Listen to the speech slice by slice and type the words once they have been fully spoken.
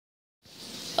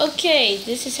Okay,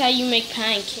 this is how you make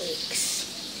pancakes.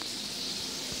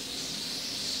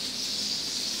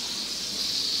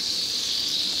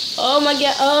 Oh my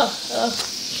god,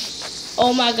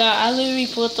 oh my god, I literally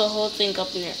put the whole thing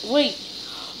up in there. Wait,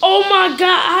 oh my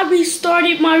god, I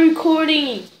restarted my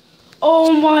recording.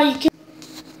 Oh my god.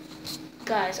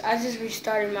 Guys, I just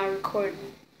restarted my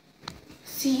recording.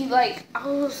 See, like,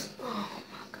 oh my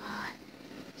god.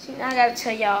 See, now I gotta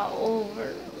tell y'all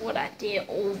over what I did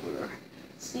over.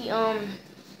 See,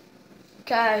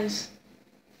 guys.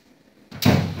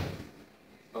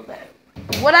 Okay.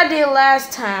 What I did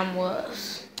last time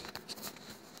was,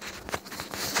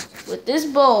 with this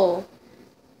bowl,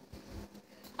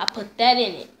 I put that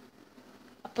in it.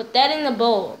 I put that in the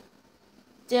bowl.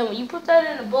 Then when you put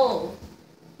that in the bowl,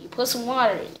 you put some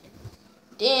water in it.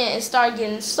 Then it started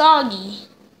getting soggy,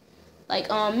 like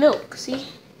milk. See?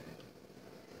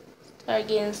 Start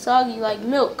getting soggy like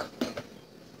milk.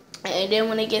 And then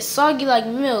when it gets soggy like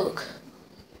milk,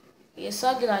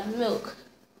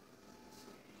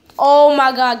 oh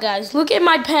my god, guys, look at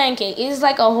my pancake. It's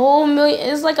like a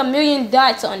million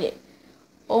dots on it.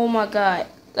 Oh my god.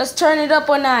 Let's turn it up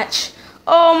a notch.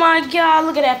 Oh my god,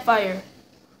 look at that fire.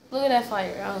 Look at that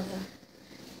fire. Okay.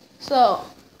 So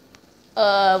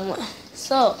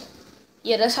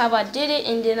yeah, that's how I did it,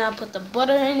 and then I put the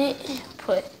butter in it.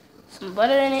 Put some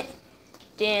butter in it.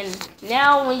 Then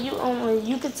now when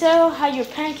you can tell how your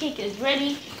pancake is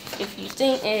ready, if you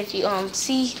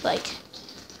see, like,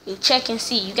 you check and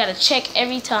see. You gotta check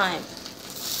every time.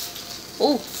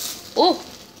 Ooh.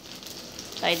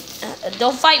 Like,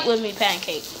 don't fight with me,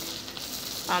 pancake.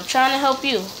 I'm trying to help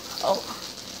you. Oh.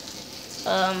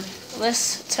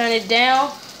 Let's turn it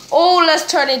down. Oh, let's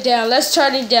turn it down. That's too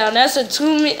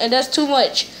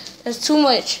much. That's too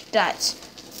much dots.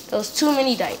 Those too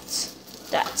many dots.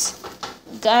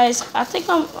 Guys, I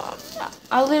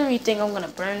literally think I'm gonna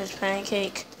burn this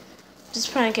pancake. This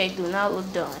pancake do not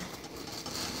look done.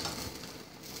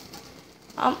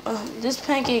 This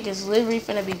pancake is literally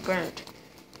finna be burnt.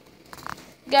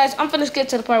 Guys, I'm finna skip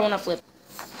to the part when I flip.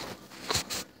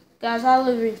 Guys, I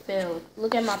literally failed.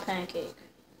 Look at my pancake.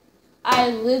 I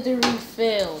literally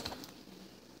failed.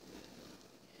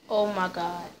 Oh my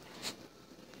god.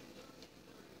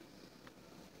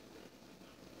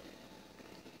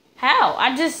 How?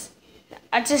 I just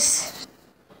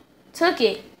took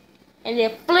it and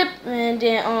then flipped, and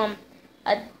then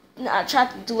I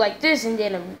tried to do like this, and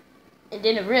then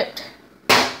it ripped.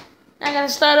 Now I gotta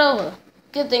start over.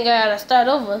 Good thing I gotta start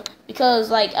over, because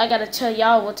like I gotta tell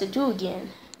y'all what to do again.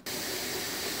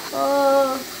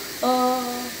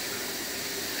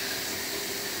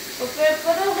 Prepare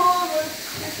for the horror.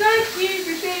 It's like keep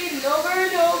repeating over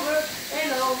and over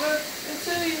and over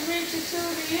until you reach it to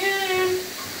the end.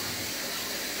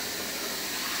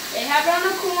 They have around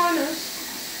the corners.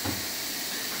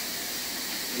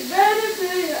 You better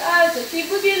fill your eyes and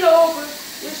keep looking over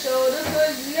your shoulder,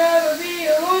 cause you never be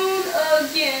alone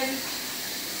again.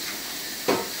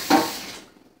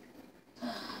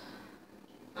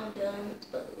 I'm done.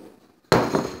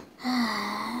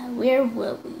 Where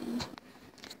were we?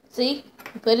 See?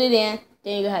 You put it in,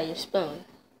 then you have your spoon.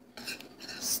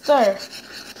 Stir.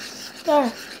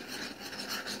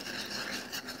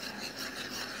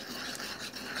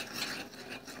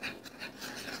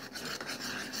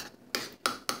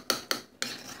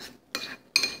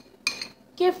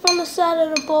 Get from the side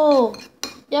of the bowl.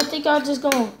 Y'all think y'all just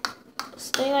gonna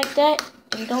stay like that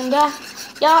and don't die?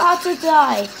 Y'all have to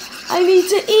die. I need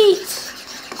to eat.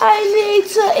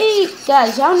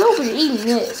 Guys, y'all know we're eating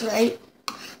this, right?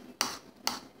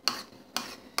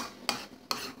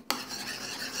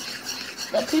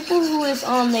 The people who is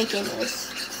making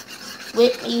this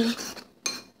with me,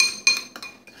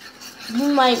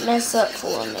 you might mess up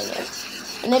for a minute.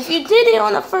 And if you did it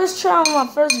on the first try on my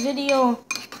first video,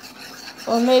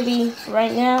 or maybe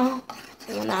right now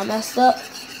when I messed up,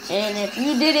 and if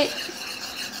you did it,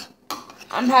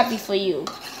 I'm happy for you.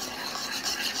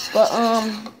 But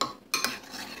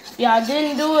if y'all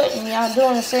didn't do it and y'all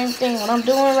doing the same thing what I'm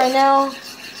doing right now,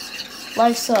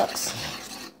 life sucks.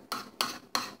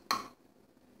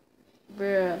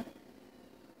 Bruh,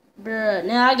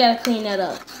 now I gotta clean that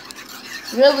up.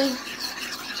 Really?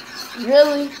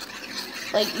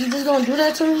 Like, you just gonna do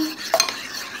that to me?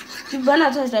 You better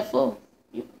not touch that fool.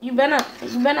 You better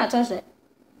not touch that.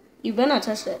 You better not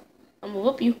touch that. I'm gonna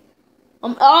whoop you.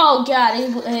 Oh god,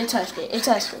 it touched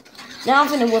it. Now I'm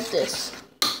finna whip this.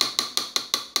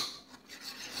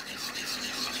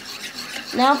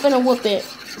 Now I'm finna whip it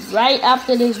right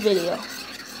after this video.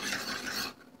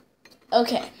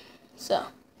 Okay, so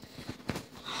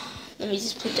let me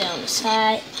just put that on the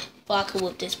side so I can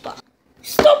whip this box.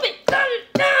 Stupid! Turn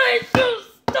it down!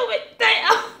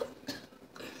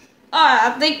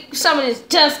 I think some of this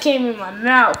just came in my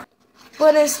mouth.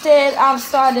 But instead, I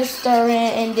started stirring,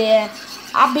 and then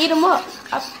I beat him up.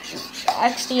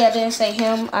 Actually, I didn't say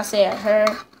him. I said her.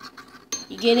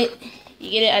 You get it? You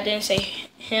get it? I didn't say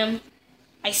him.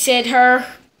 I said her.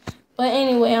 But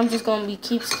anyway, I'm just going to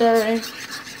keep stirring.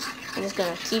 I'm just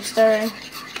going to keep stirring.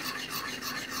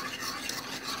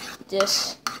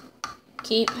 Just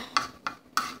keep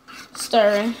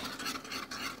stirring.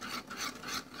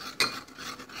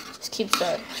 Just keep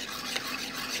stirring.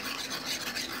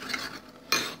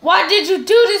 Why did you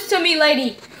do this to me,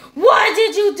 lady? Why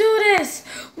did you do this?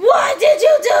 Why did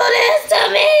you do this to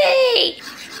me?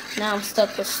 Now I'm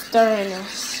stuck with stirring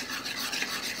this.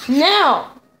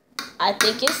 Now, I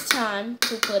think it's time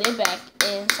to put it back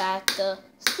inside the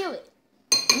skillet.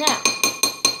 Now,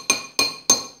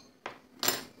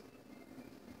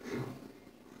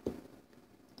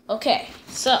 okay,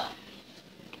 so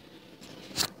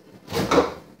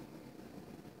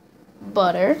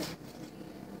butter.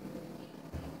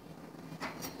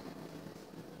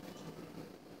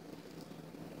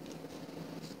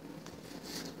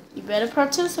 You better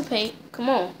participate. Come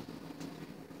on.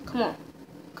 Come on.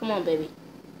 Come on, baby.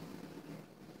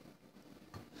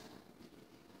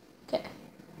 Okay.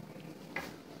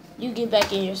 You get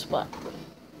back in your spot.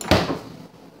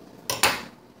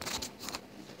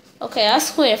 Okay, I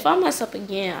swear, if I mess up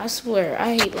again, I swear,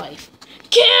 I hate life.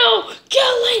 Kill it!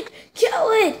 Kill it! Kill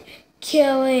it!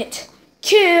 Kill it!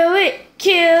 Kill it!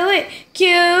 Kill it!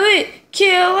 Kill it!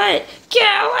 Kill it!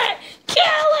 Kill it! Kill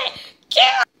it! Kill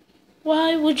it!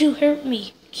 Why would you hurt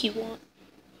me, Kiwan?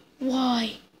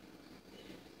 Why?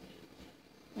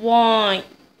 Why?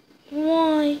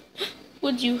 Why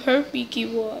would you hurt me,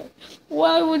 Kiwan?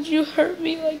 Why would you hurt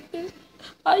me like this?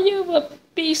 I am a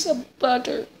piece of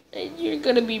butter, and you're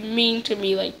gonna be mean to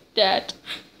me like that.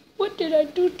 What did I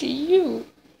do to you?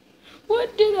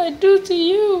 What did I do to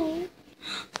you?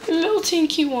 I'm melting,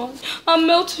 Kiwan. I'm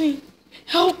melting.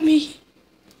 Help me.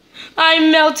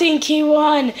 I'm melting,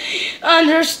 Kiwan.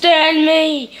 Understand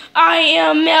me. I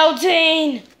am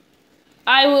melting.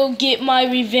 I will get my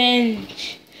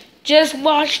revenge. Just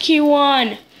watch,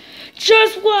 Kiwan.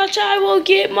 Just watch. I will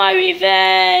get my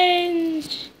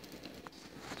revenge.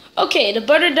 Okay, the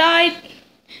butter died,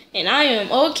 and I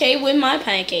am okay with my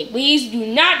pancake. Please do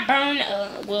not burn.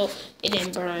 Well, it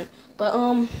didn't burn, but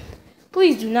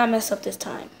please do not mess up this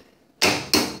time.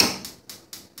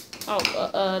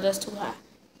 Oh, that's too high.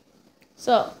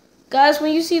 So, guys,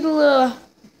 when you see the little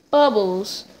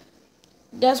bubbles,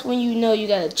 that's when you know you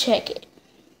gotta check it.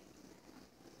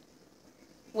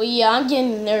 Well, yeah, I'm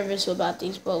getting nervous about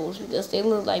these bubbles because they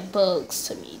look like bugs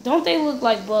to me. Don't they look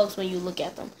like bugs when you look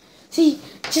at them? See,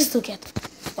 just look at them.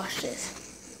 Watch this.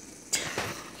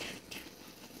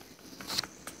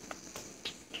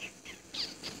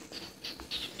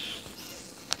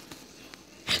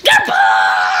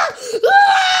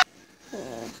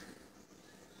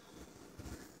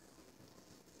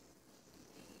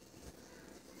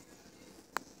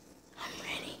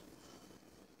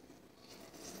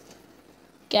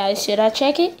 Guys, should I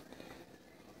check it?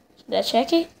 Should I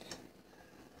check it?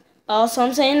 Oh, so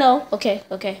I'm saying no. Okay.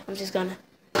 I'm just gonna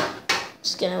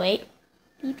wait.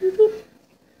 Do do do.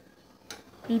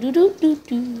 Do do do do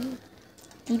do.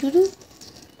 Do do do.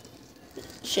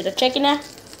 Should I check it now?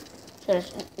 Should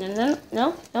I?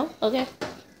 No. Okay.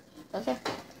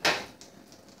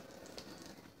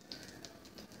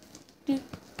 Do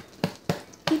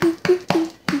do do do do.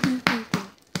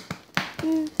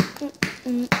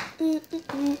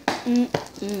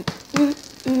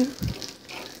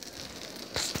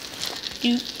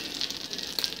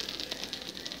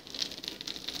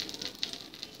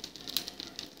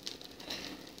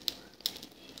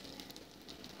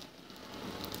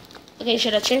 Okay,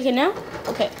 should I check it now?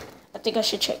 Okay, I think I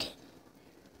should check it.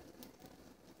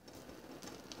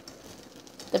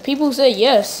 The people who said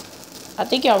yes, I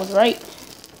think y'all was right.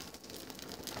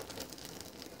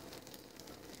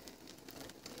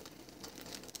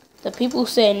 The people who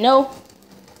said no,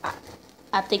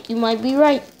 I think you might be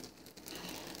right.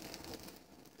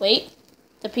 Wait,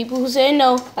 the people who said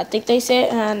no, I think they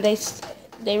said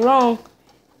they wrong.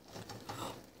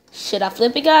 Should I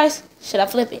flip it, guys? Should I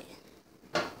flip it?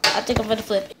 I think I'm gonna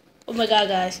flip it. Oh my god,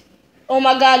 guys. Oh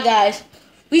my god, guys.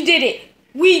 We did it.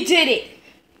 We did it.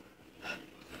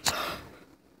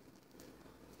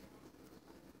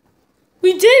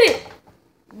 We did it.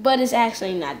 But it's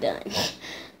actually not done.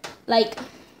 Like,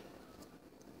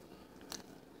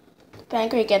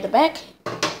 pancake at the back.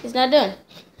 It's not done.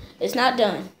 It's not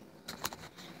done.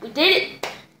 We did it,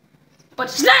 but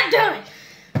it's not done.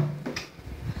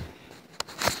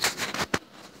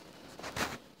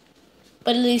 But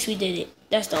But at least we did it.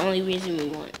 That's the only reason we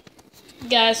won.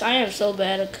 Guys, I am so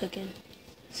bad at cooking.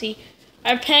 See,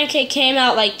 our pancake came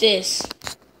out like this.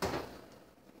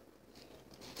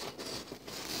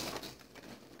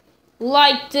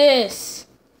 Like this.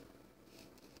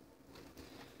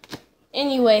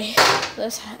 Anyway,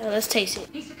 let's taste it.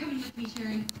 Thanks for coming with me,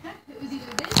 Sharon. It was either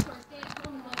this or stay at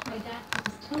home and watch my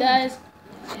dad. Guys,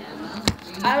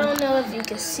 I don't know if you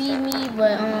can see me,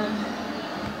 but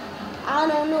I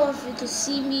don't know if you can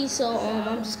see me, so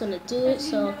I'm just gonna do it.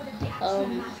 So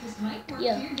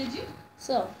yeah.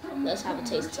 So let's have a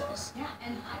taste test.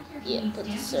 Yeah, put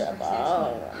the syrup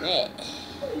on it.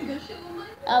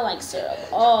 I like syrup.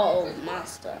 Oh, my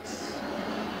stuff.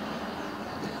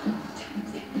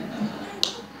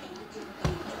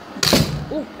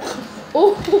 Ooh.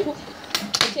 Ooh.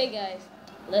 Okay, guys,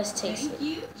 let's taste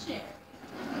it.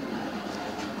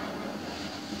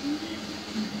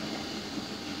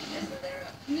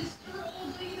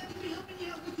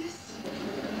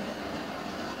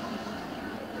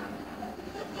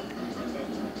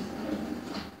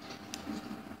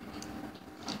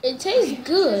 It tastes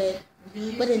good,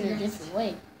 but in a different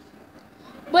way.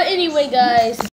 But anyway, guys.